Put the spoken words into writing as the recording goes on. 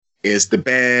It's the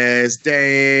best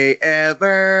day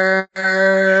ever.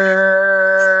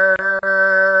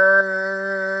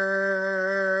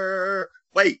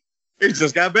 Wait, it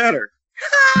just got better.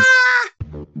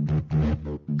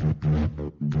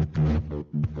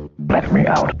 Let me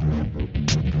out.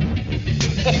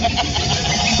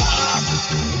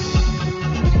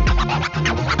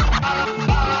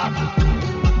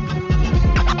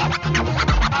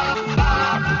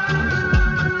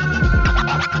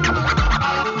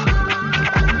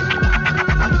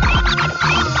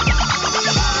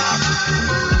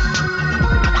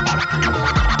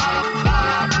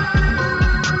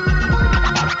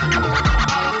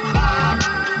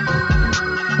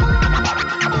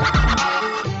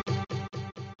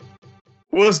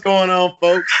 What's going on,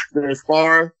 folks?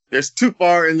 There's too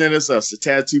far, and then it's us, a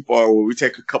tad too far, where we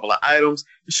take a couple of items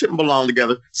that shouldn't belong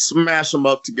together, smash them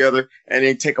up together, and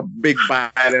then take a big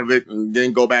bite of it, and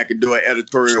then go back and do an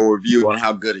editorial review on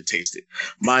how good it tasted.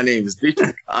 My name is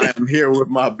Dietrich. I am here with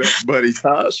my best buddy,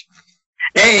 Taj.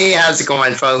 Hey, how's it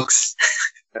going, folks?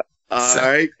 All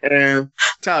right, and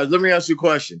Taj, let me ask you a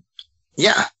question.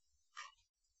 Yeah.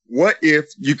 What if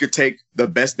you could take the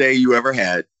best day you ever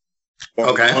had,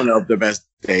 or one of the best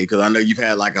day, because I know you've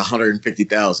had like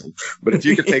 150,000. But if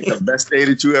you could take the best day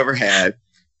that you ever had,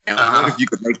 and what if you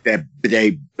could make that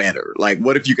day better? Like,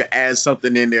 what if you could add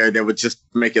something in there that would just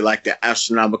make it like the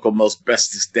astronomical most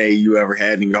bestest day you ever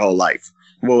had in your whole life?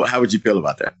 Well, how would you feel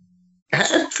about that?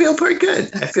 I feel pretty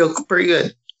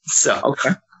good. So,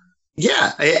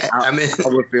 yeah, I mean, I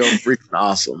would feel freaking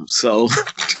awesome. So,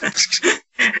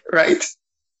 right.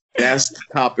 That's the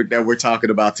topic that we're talking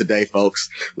about today, folks.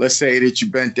 Let's say that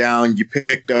you bent down, you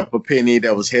picked up a penny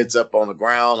that was heads up on the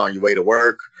ground on your way to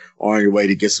work or on your way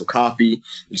to get some coffee.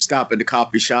 You stop at the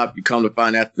coffee shop. You come to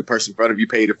find out the person in front of you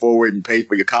paid it forward and paid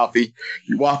for your coffee.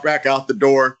 You walk back out the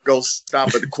door, go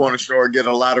stop at the corner store, get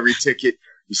a lottery ticket.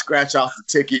 You scratch off the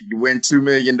ticket, you win $2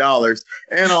 million.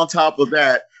 And on top of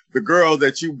that, the girl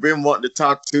that you've been wanting to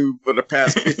talk to for the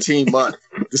past 15 months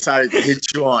decided to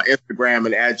hit you on Instagram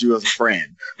and add you as a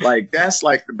friend. Like, that's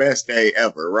like the best day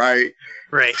ever, right?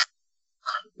 Right.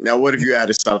 Now, what if you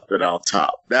added something on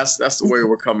top? That's the way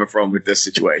we're coming from with this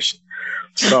situation.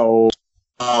 So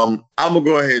I'm going to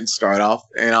go ahead and start off,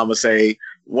 and I'm going to say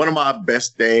one of my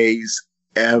best days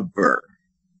ever.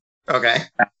 Okay.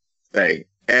 Say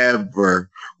ever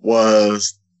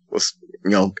was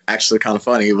actually kind of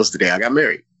funny. It was the day I got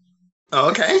married. Oh,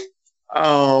 okay.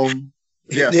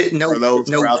 Yeah. For those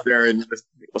who are out there, and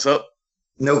what's up?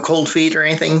 No cold feet or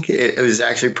anything. It was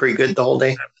actually pretty good the whole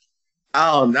day.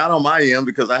 Oh, not on my end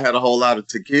because I had a whole lot of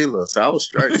tequila, so I was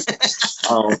straight.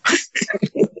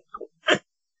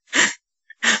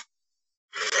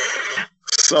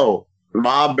 So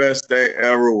my best day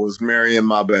ever was marrying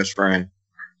my best friend,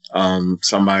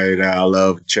 somebody that I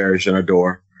love, cherish, and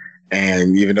adore.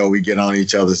 And even though we get on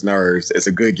each other's nerves, it's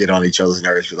a good get on each other's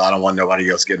nerves because I don't want nobody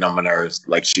else getting on my nerves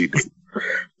like she did.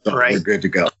 So right. We're good to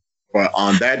go. But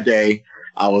on that day,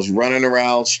 I was running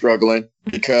around struggling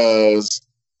because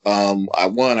I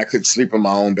couldn't sleep in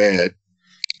my own bed.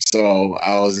 So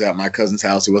I was at my cousin's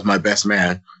house. He was my best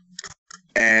man.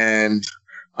 And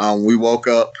we woke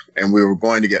up and we were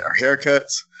going to get our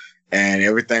haircuts and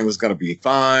everything was going to be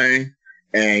fine.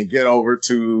 And get over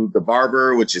to the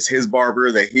barber, which is his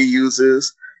barber that he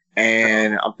uses.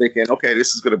 And I'm thinking, okay,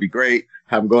 this is going to be great.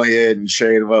 Have him go ahead and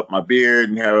shave up my beard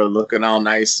and have it looking all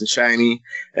nice and shiny.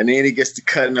 And then he gets to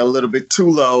cutting a little bit too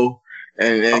low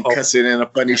and cuts it in a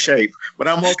funny shape. But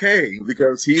I'm okay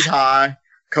because he's high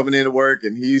coming into work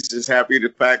and he's just happy the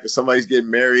fact that somebody's getting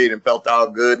married and felt all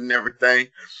good and everything.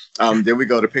 Then we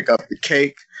go to pick up the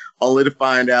cake only to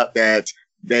find out that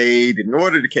they didn't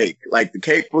order the cake. Like, the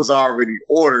cake was already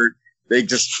ordered. They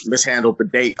just mishandled the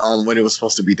date on when it was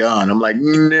supposed to be done. I'm like,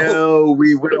 no,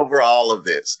 we went over all of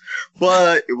this.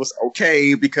 But it was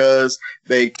okay because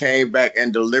they came back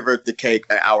and delivered the cake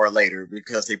an hour later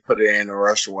because they put it in a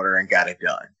rush order and got it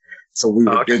done. So we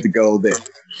were good to go there.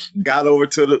 Got over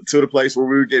to the place where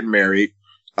we were getting married.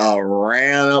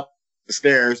 Ran up the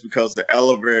stairs because the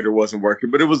elevator wasn't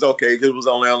working. But it was okay because it was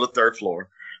only on the third floor.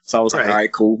 So I was like, all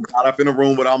right, cool. Got up in the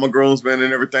room with all my groomsmen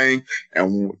and everything,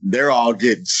 and they're all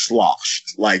getting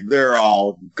sloshed. Like, they're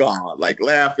all gone. Like,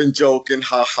 laughing, joking,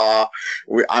 ha-ha.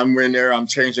 I'm in there. I'm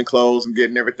changing clothes. I'm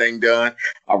getting everything done.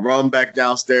 I run back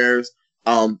downstairs.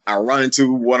 I run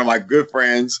into one of my good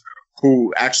friends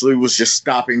who actually was just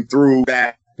stopping through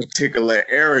that particular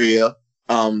area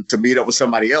to meet up with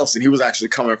somebody else, and he was actually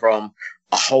coming from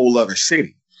a whole other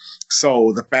city.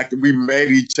 So the fact that we met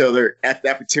each other at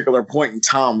that particular point in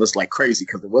time was like crazy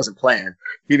because it wasn't planned.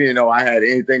 He didn't know I had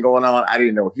anything going on. I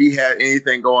didn't know he had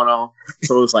anything going on.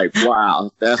 So it was like,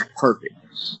 wow, that's perfect.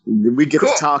 We get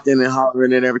to talking and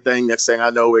hollering and everything. Next thing I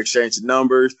know, we're exchanging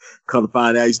numbers. Come to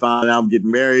find out he's finding out I'm getting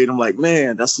married. I'm like,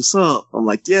 man, that's what's up. I'm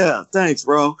like, yeah, thanks,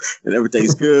 bro. And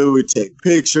everything's good. We take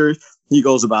pictures. He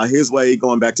goes about his way,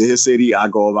 going back to his city. I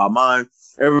go about mine.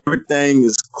 Everything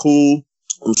is cool.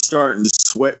 I'm starting to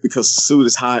sweat because the suit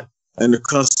is hot and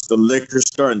the liquor's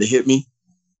starting to hit me.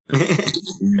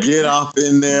 Get off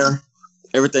in there.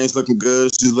 Everything's looking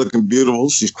good. She's looking beautiful.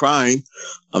 She's crying.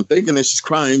 I'm thinking that she's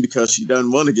crying because she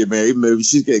doesn't want to get married. Maybe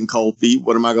she's getting cold feet.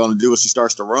 What am I going to do if she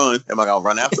starts to run? Am I going to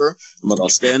run after her? Am I going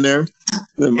to stand there?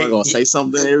 Am I going to say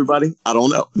something to everybody? I don't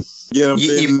know.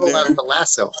 You pull out the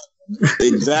lasso.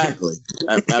 Exactly.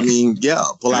 I mean, yeah,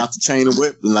 pull out the chain and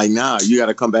whip and like, nah, you got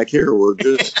to come back here. We're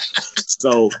good.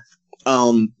 So,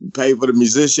 pay for the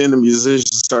musician. The musician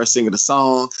starts singing a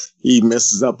song. He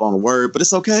messes up on a word, but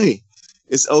it's okay.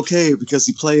 It's okay because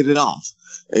he played it off.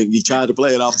 And he tried to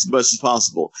play it off as much as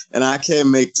possible. And I can't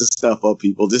make this stuff up,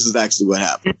 people. This is actually what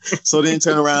happened. So then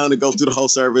turn around and go through the whole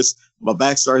service. My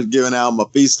back starts giving out. My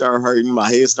feet start hurting. My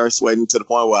head starts sweating to the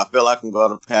point where I feel like I'm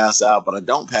going to pass out, but I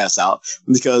don't pass out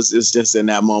because it's just in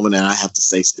that moment and I have to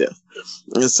stay stiff.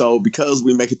 And so because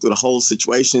we make it through the whole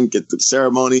situation, get through the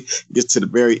ceremony, get to the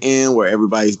very end where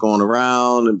everybody's going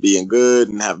around and being good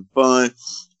and having fun.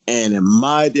 And in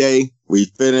my day, we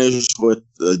finished with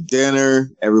the dinner.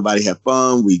 Everybody had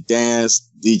fun. We danced.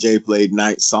 DJ played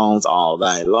night songs all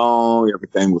night long.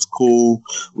 Everything was cool.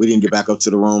 We didn't get back up to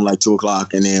the room like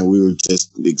 2:00, and then we were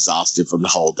just exhausted from the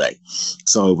whole day.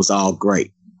 So it was all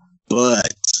great.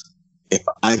 But if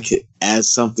I could add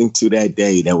something to that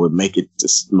day that would make it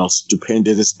the most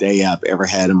stupendous day I've ever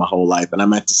had in my whole life, and I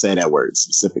meant to say that word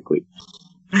specifically,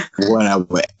 what I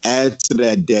would add to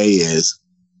that day is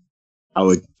I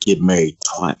would get married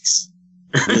twice.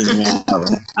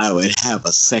 I would have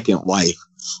a second wife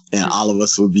and all of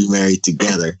us would be married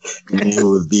together. And it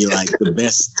would be like the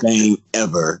best thing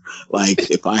ever. Like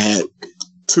if I had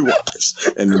two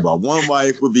wives and one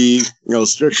wife would be,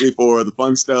 strictly for the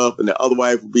fun stuff and the other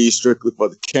wife would be strictly for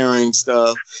the caring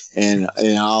stuff and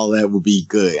all that would be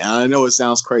good. And I know it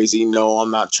sounds crazy. No,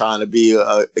 I'm not trying to be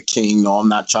a king. No, I'm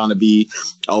not trying to be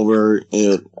over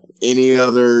any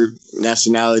other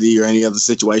nationality or any other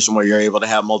situation where you're able to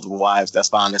have multiple wives. That's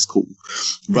fine. That's cool.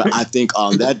 But I think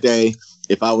on that day,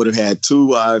 if I would have had two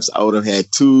wives, I would have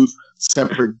had two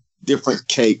separate different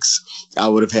cakes. I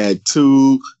would have had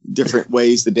two different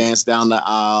ways to dance down the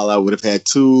aisle. I would have had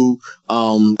two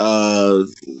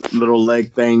little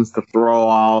leg things to throw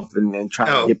off and try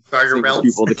to get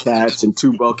people to catch, and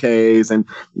two bouquets and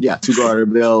two garter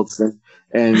belts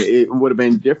and it would have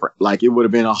been different. Like it would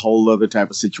have been a whole other type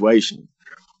of situation.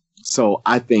 So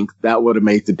I think that would have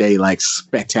made the day like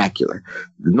spectacular.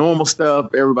 The normal stuff,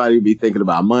 everybody would be thinking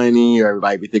about money or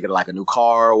everybody would be thinking like a new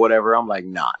car or whatever. I'm like,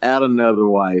 nah, add another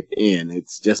wife in.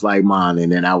 It's just like mine.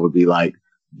 And then I would be like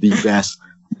the best,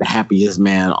 the happiest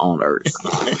man on earth.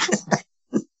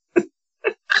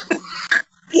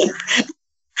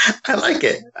 I like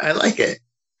it.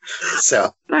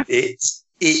 So it's,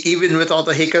 even with all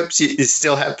the hiccups, you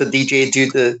still have the DJ do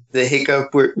the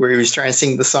hiccup where he was trying to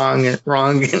sing the song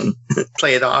wrong and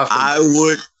play it off.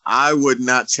 I would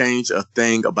not change a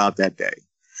thing about that day.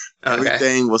 Okay.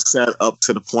 Everything was set up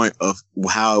to the point of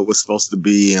how it was supposed to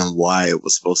be and why it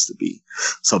was supposed to be.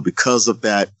 So because of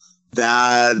that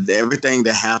everything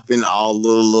that happened, all the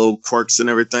little quirks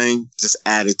and everything, just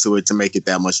added to it to make it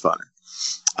that much funner.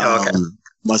 Okay.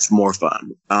 Much more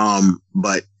fun.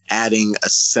 But adding a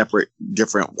separate,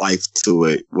 different wife to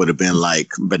it would have been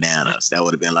like bananas. That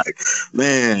would have been like,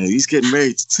 man, he's getting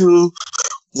married to two.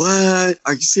 What?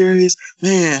 Are you serious?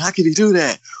 Man, how could he do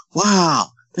that? Wow,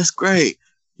 that's great.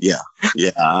 Yeah.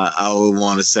 I would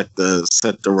want to set the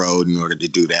road in order to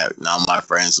do that. Now my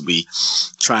friends will be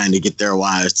trying to get their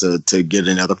wives to get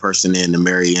another person in to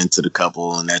marry into the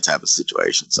couple and that type of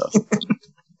situation. So,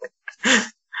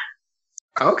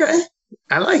 okay,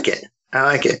 I like it.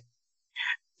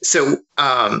 So,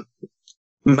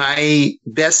 my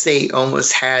best day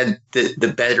almost had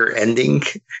the better ending,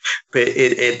 but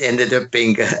it ended up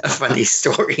being a funny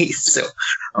story. So,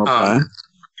 okay.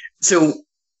 So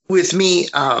with me,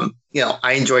 I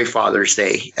enjoy Father's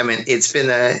Day. I mean, it's been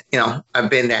I've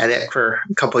been at it for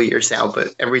a couple of years now,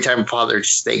 but every time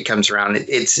Father's Day comes around,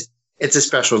 it's a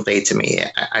special day to me.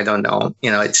 I don't know,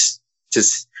 it's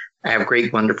just, I have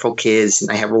great, wonderful kids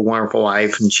and I have a wonderful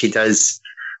wife and she does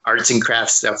arts and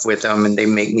crafts stuff with them and they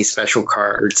make me special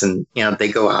cards and,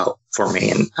 they go out for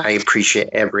me and I appreciate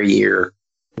every year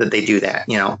that they do that,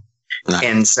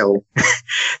 And so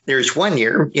there's one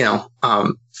year,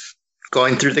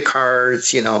 going through the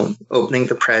cards, opening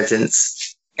the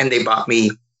presents, and they bought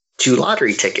me 2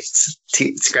 lottery tickets,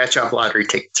 2 scratch off lottery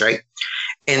tickets, right?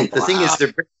 And the thing is,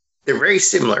 they're very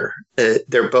similar.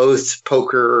 They're both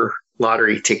poker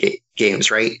lottery ticket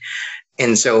games, right?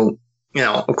 And so,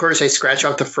 of course, I scratch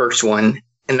off the first one,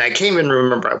 and I can't even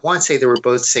remember. I want to say they were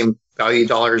both the same value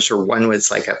dollars, or one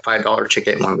was like a $5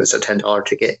 ticket, and one was a $10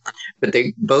 ticket. But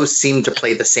they both seemed to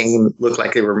play the same, look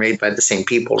like they were made by the same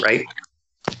people, right?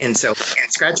 And so I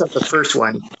scratch off the first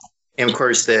one, and of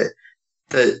course,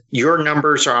 your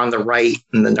numbers are on the right,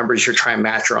 and the numbers you're trying to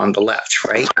match are on the left,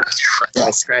 right? So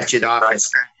I scratch it off,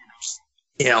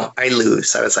 and I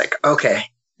lose. I was like, okay,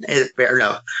 fair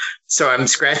enough. So I'm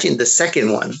scratching the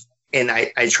second one, and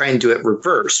I try and do it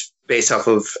reverse based off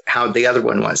of how the other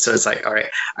one was. So it's like, all right,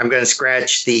 I'm going to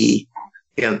scratch the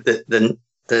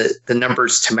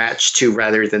numbers to match to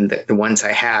rather than the ones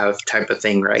I have type of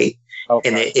thing, right? Okay.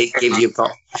 And it gave you a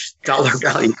dollar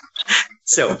value.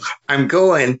 So I'm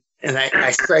going, and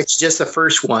I scratch just the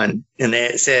first one, and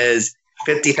it says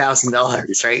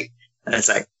 $50,000, right? And it's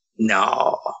like,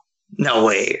 no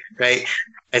way, right?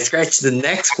 I scratched the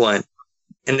next one,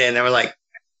 and then I was like,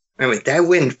 wait, did I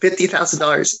win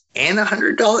 $50,000 and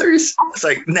 $100? It's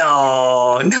like,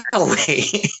 no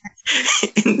way.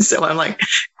 And so I'm like,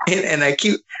 and I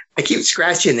keep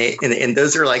scratching it, and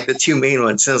those are like the 2 main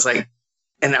ones. So I was like,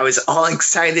 and I was all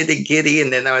excited and giddy,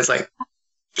 and then I was like,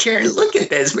 Karen, look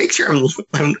at this. Make sure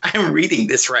I'm reading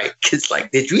this right. Because, like,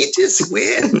 did we just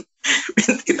win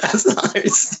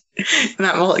 $50,000? And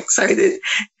I'm all excited.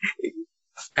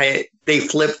 They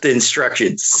flipped the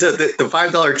instructions. So the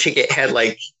 $5 ticket had,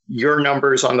 like, your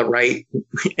numbers on the right,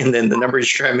 and then the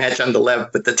numbers you try to match on the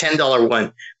left. But the $10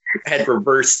 one had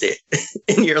reversed it.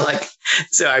 And you're like,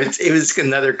 so it was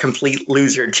another complete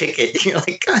loser ticket. You're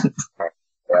like, God.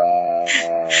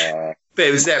 But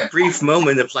it was that brief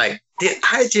moment of like, did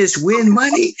I just win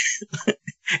money?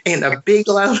 And a big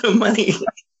amount of money?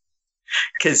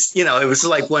 Because, it was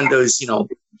like one of those,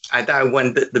 I thought I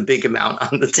won the big amount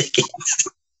on the ticket.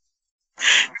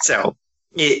 So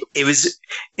it was,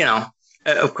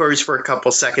 of course, for a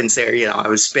couple seconds there, I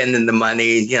was spending the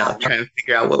money, trying to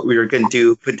figure out what we were going to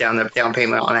do, put down the down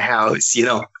payment on a house,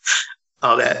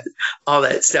 all that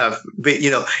stuff. But,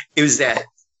 it was that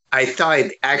I thought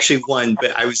I'd actually won,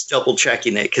 but I was double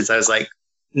checking it because I was like,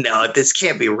 no, this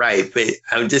can't be right. But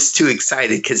I'm just too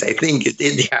excited because I think it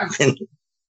did happen.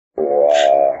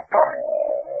 Wow.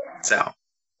 So.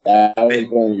 That was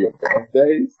one of your best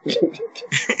days?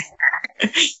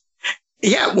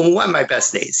 Yeah, well, one of my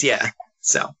best days, yeah.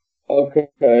 So. Okay,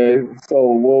 so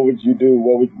what would you do?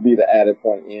 What would be the added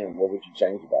point in? What would you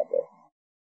change about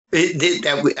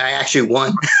that? I actually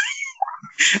won.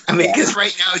 I mean, because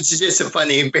right now it's just a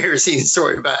funny, embarrassing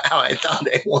story about how I thought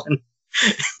I won.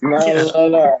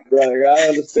 No. Brother, I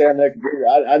understand that.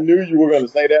 I knew you were going to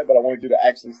say that, but I wanted you to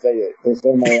actually say it. So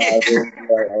somebody out there is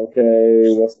like,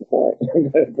 okay, what's the point?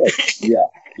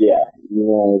 yeah, you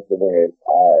want to win.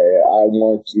 I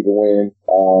want you to win.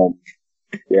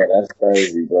 Yeah, that's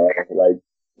crazy, bro. Like,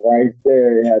 right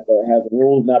there, had the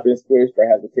rules not been switched, or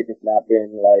had the tickets not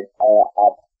been, like,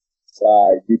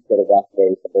 outside, you could have walked away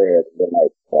with the bread and been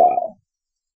like, wow.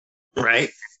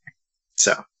 Right?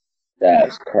 So.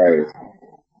 That's crazy. Okay.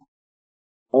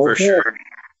 For sure.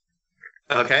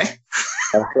 Okay.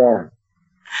 Okay.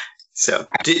 So,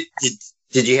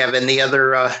 did you have any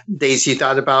other days you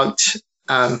thought about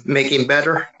making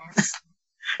better?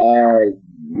 Yeah.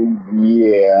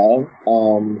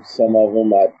 Some of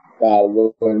them I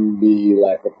thought wouldn't be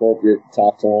like appropriate to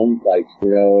talk to them. Like,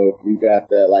 if you got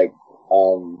that like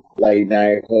late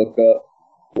night hookup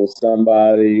with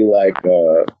somebody, like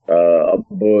a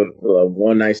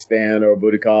one night stand or a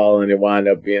booty call, and it wind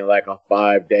up being like a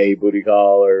 5-day booty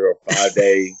call or a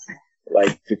 5-day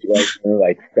like situation.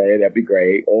 Like, okay, that'd be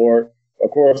great. Or of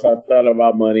course, I thought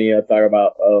about money. I thought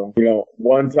about,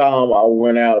 one time I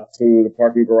went out to the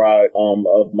parking garage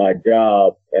of my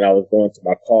job, and I was going to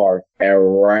my car,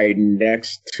 and right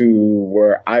next to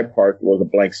where I parked was a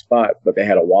blank spot, but they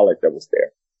had a wallet that was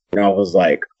there. And I was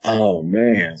like, oh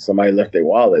man, somebody left their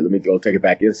wallet. Let me go take it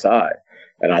back inside.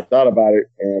 And I thought about it,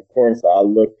 and of course I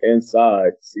looked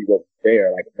inside to see what was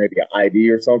there, like maybe an ID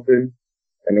or something.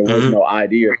 And there was no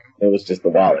ID. It was just the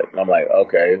wallet. And I'm like,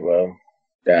 okay, well,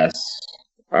 that's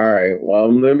all right.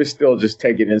 Well, let me still just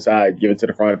take it inside, give it to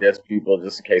the front desk people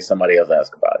just in case somebody else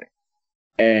asks about it.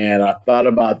 And I thought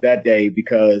about that day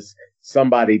because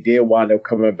somebody did wind up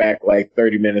coming back like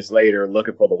 30 minutes later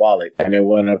looking for the wallet. And they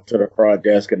went up to the front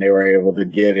desk and they were able to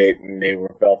get it, and they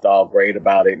felt all great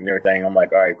about it and everything. I'm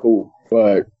like, all right, cool.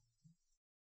 But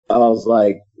I was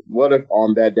like, what if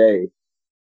on that day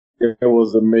there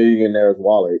was a millionaire's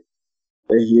wallet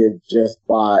that he had just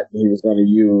bought and he was going to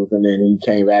use, and then he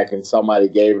came back and somebody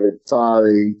gave it,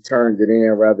 somebody turned it in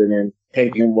rather than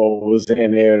taking what was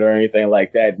in it or anything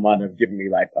like that, might have given me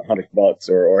like $100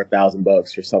 or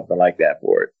 $1,000 or something like that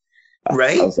for it.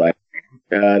 Right. I was like,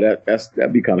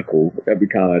 that'd be kind of cool. That'd be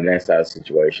kind of that type of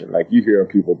situation. Like you hear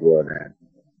people doing that.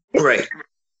 Right.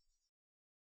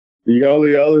 The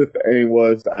only other thing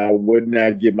was I would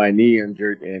not get my knee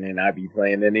injured and then I'd be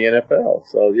playing in the NFL.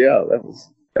 So yeah, that was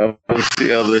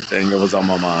the other thing that was on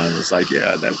my mind. It's like,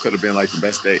 yeah, that could have been like the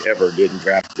best day ever getting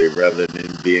drafted rather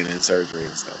than being in surgery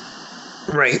and stuff.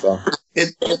 Right. So,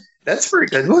 That's a very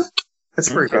good one.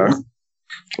 That's a very good one.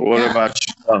 What about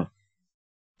you?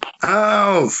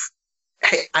 Oh,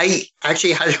 I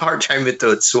actually had a hard time with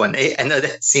this one. I know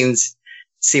that seems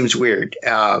weird.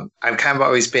 I've kind of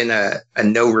always been a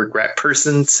no regret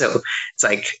person, so it's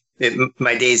like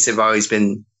my days have always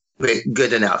been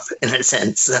good enough in a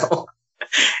sense. So,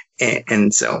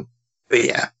 and so, but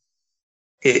yeah,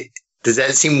 does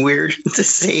that seem weird to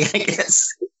say? I guess.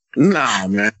 Nah,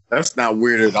 man, that's not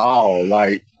weird at all.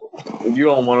 Like, you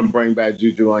don't want to bring bad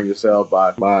juju on yourself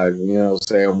by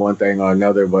saying one thing or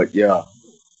another. But yeah,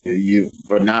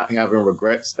 for not having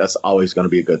regrets, that's always going to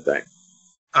be a good thing.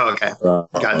 Oh, okay,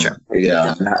 gotcha.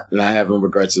 Yeah, not having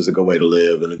regrets is a good way to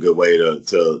live and a good way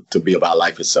to be about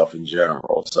life itself in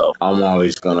general. So I'm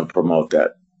always going to promote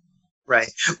that. Right.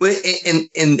 Well, and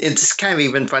it's kind of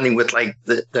even funny with like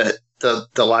the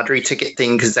lottery ticket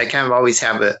thing, because I kind of always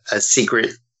have a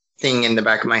secret thing in the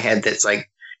back of my head that's like,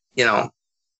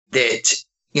 that,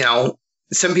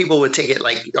 some people would take it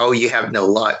like, oh, you have no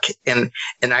luck. And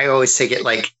I always take it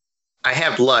like, I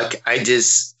have luck. I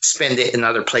just spend it in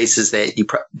other places that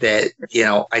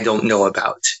I don't know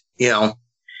about, and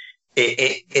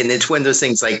it's one of those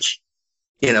things like,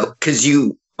 cause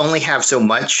you only have so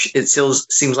much, it still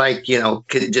seems like,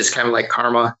 just kind of like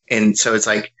karma. And so it's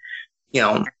like,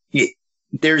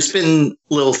 there's been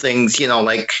little things,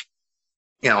 like,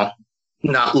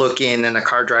 not looking and a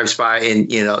car drives by and,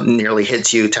 nearly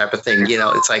hits you type of thing.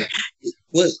 It's like,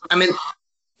 well, I mean,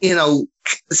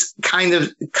 kind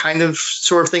of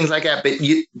sort of things like that. But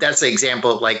that's the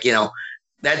example of like,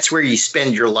 that's where you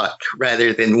spend your luck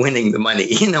rather than winning the money.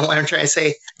 You know what I'm trying to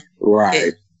say?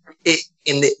 Right.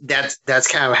 That's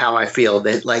kind of how I feel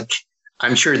that, like,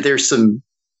 I'm sure there's some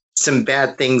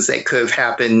bad things that could have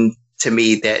happened to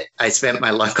me that I spent my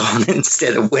luck on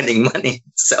instead of winning money.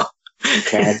 So.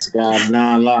 Cats got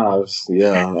 9 lives.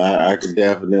 Yeah, I could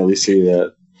definitely see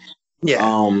that. Yeah.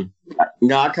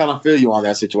 I kind of feel you on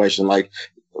that situation. Like,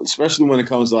 especially when it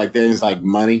comes to like things like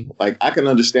money. Like, I can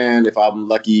understand if I'm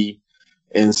lucky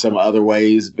in some other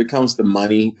ways. If it comes to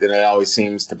money, then it always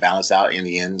seems to balance out in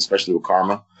the end, especially with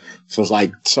karma. So it's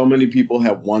like so many people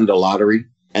have won the lottery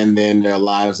and then their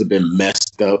lives have been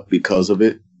messed up because of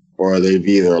it, or they've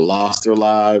either lost their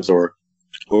lives or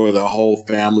their whole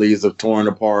families have torn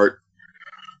apart.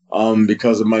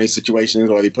 Because of money situations,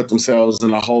 or they put themselves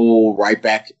in a hole right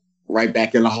back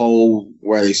in the hole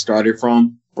where they started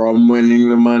from winning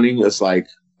the money. It's like,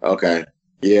 okay,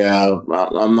 yeah,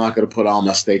 I'm not going to put all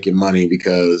my stake in money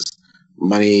because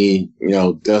money,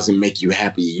 doesn't make you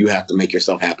happy. You have to make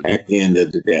yourself happy at the end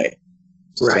of the day.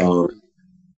 Right. So,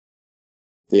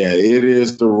 yeah, it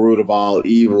is the root of all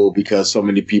evil because so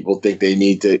many people think they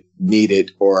need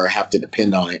it or have to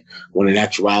depend on it, when in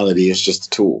actuality it's just a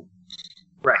tool.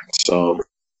 Right. So,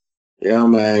 yeah,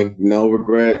 man, no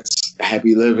regrets,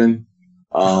 happy living.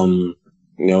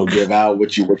 Give out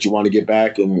what you want to get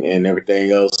back, and everything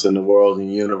else in the world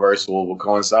and universe will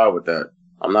coincide with that.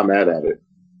 I'm not mad at it.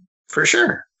 For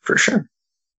sure.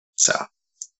 So,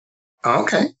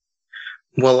 okay.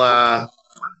 Well, I'm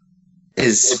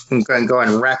going to go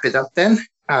and wrap it up then.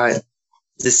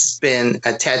 This has been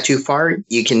a Tad Too Far.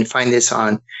 You can find this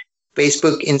on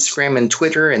Facebook, Instagram, and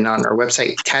Twitter, and on our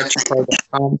website,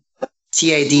 tadtoofar.com,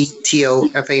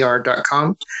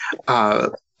 TIDTOFAR.com.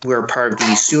 We're part of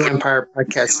the Sioux Empire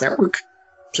Podcast Network.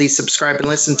 Please subscribe and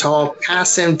listen to all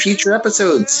past and future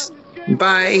episodes.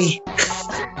 Bye.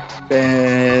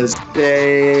 Best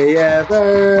day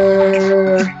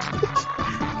ever.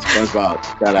 SpongeBob,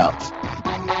 shout out.